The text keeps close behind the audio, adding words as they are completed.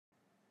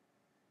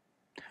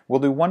We'll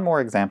do one more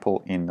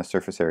example in the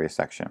surface area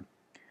section.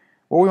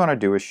 What we want to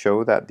do is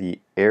show that the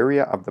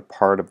area of the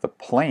part of the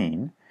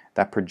plane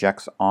that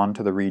projects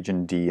onto the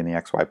region D in the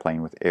xy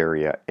plane with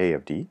area A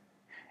of D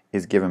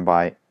is given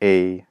by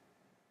A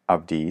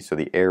of D, so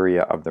the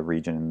area of the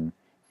region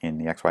in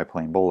the xy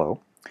plane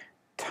below,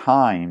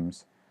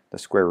 times the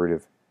square root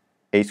of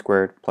A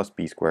squared plus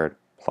B squared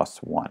plus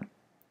 1.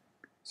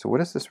 So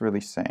what is this really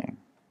saying?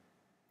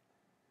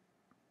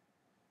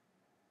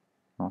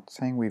 Well, it's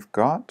saying we've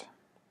got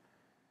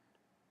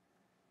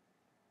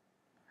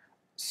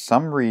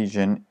some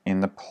region in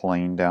the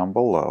plane down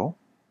below.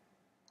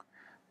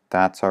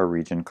 That's our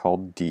region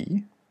called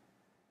D.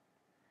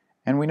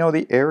 And we know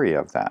the area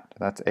of that.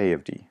 That's A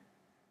of D.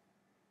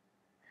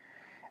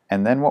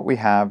 And then what we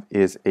have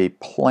is a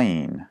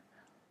plane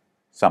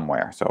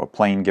somewhere. So a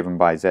plane given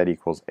by Z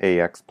equals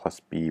AX plus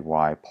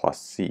BY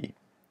plus C.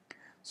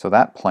 So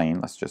that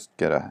plane, let's just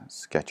get a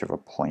sketch of a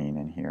plane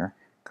in here.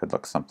 Could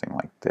look something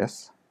like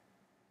this.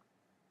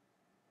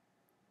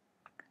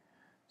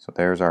 So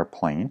there's our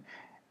plane.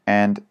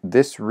 And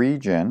this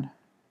region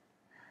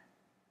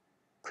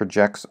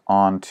projects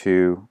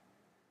onto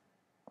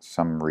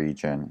some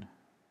region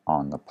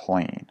on the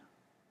plane.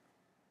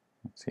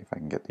 Let's see if I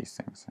can get these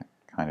things. I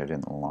kind of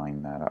didn't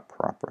line that up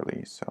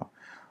properly, so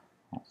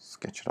I'll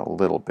sketch it a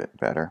little bit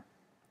better.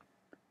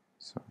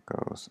 So it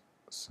goes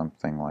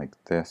something like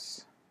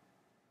this.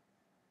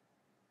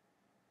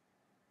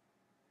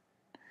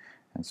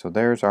 And so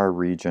there's our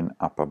region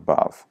up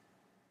above.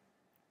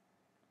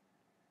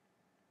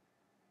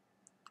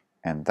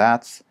 And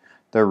that's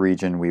the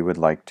region we would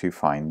like to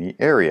find the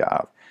area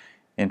of.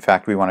 In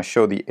fact, we want to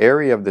show the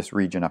area of this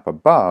region up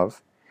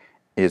above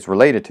is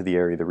related to the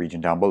area of the region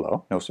down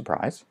below, no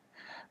surprise.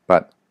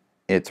 But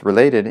it's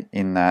related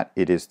in that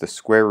it is the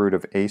square root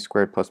of A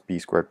squared plus B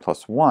squared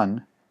plus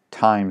 1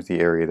 times the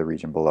area of the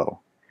region below.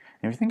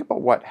 And if you think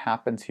about what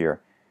happens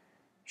here,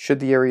 should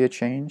the area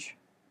change?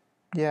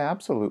 Yeah,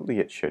 absolutely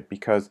it should,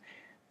 because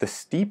the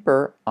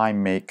steeper I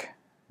make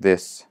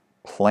this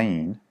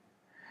plane,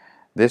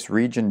 this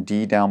region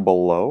D down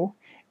below,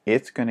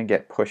 it's going to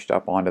get pushed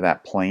up onto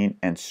that plane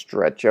and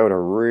stretch out a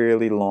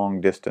really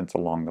long distance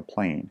along the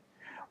plane.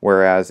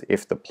 Whereas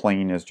if the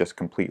plane is just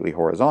completely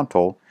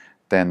horizontal,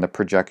 then the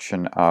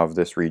projection of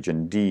this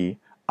region D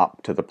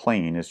up to the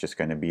plane is just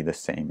going to be the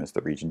same as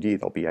the region D.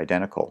 They'll be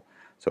identical.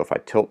 So if I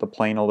tilt the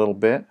plane a little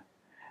bit,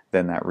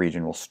 then that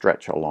region will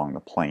stretch along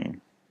the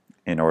plane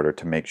in order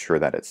to make sure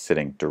that it's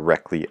sitting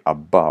directly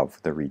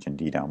above the region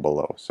D down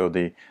below. So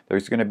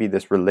there's going to be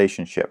this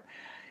relationship.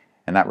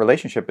 And that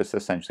relationship is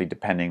essentially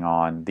depending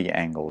on the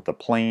angle the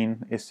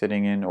plane is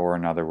sitting in, or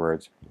in other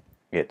words,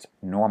 its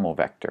normal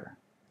vector.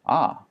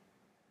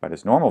 But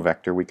its normal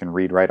vector we can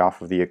read right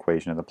off of the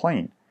equation of the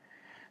plane.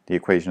 The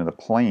equation of the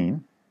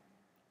plane,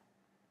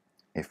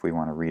 if we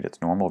want to read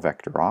its normal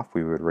vector off,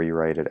 we would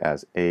rewrite it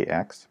as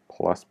AX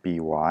plus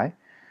BY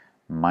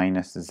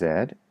minus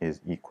Z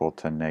is equal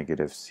to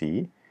negative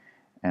C.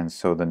 And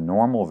so the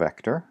normal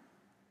vector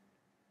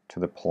to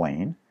the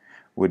plane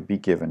would be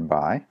given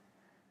by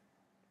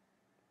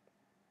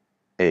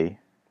A,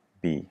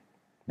 B,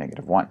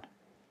 negative 1.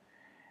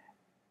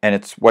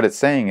 And what it's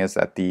saying is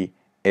that the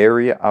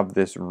area of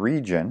this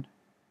region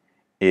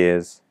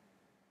is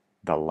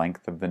the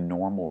length of the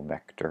normal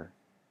vector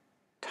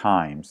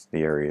times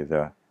the area of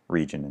the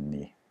region in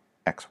the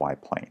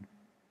xy plane.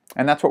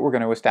 And that's what we're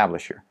going to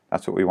establish here.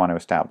 That's what we want to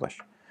establish.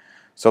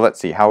 So let's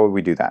see, how would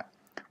we do that?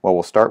 Well,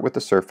 we'll start with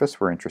the surface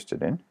we're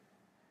interested in.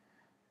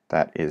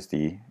 That is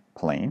the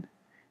plane,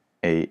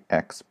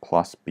 AX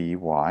plus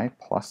BY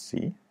plus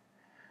C.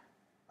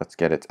 Let's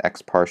get its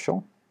x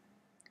partial,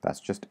 that's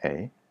just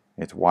A.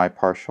 Its y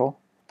partial,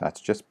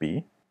 that's just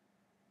B.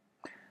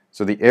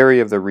 So the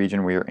area of the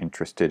region we are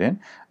interested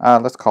in,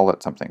 let's call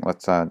it something.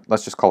 Let's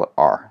just call it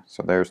R.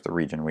 So there's the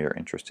region we are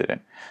interested in.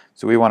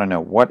 So we want to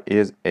know, what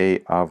is A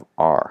of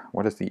R?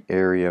 What is the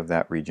area of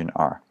that region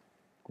R?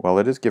 Well,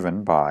 it is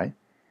given by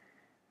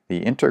the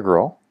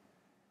integral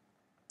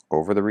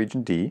over the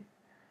region D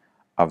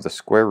of the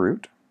square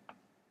root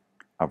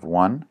of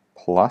 1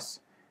 plus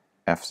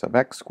f sub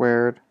x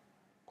squared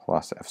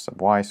plus f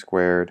sub y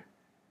squared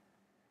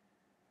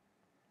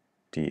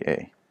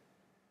dA.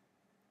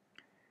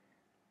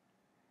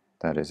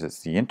 That is, it's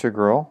the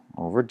integral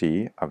over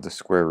D of the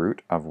square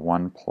root of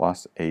 1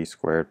 plus a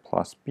squared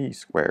plus b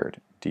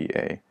squared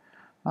dA.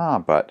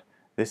 But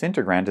this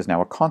integrand is now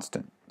a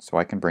constant, so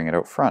I can bring it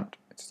out front.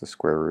 It's the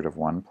square root of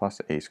 1 plus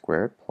a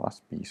squared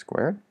plus b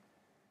squared,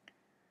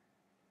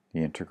 the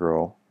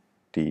integral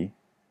d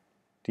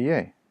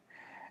dA.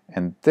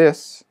 And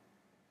this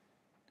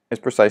is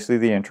precisely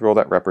the integral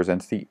that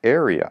represents the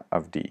area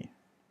of D.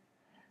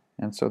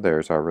 And so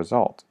there's our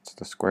result. It's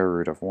the square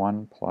root of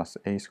 1 plus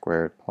a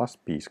squared plus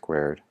b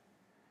squared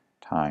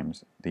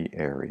times the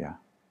area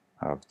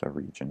of the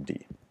region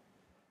D.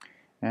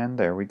 And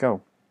there we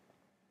go.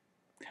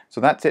 So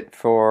that's it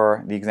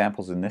for the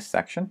examples in this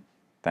section.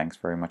 Thanks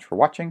very much for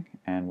watching,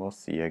 and we'll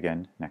see you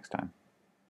again next time.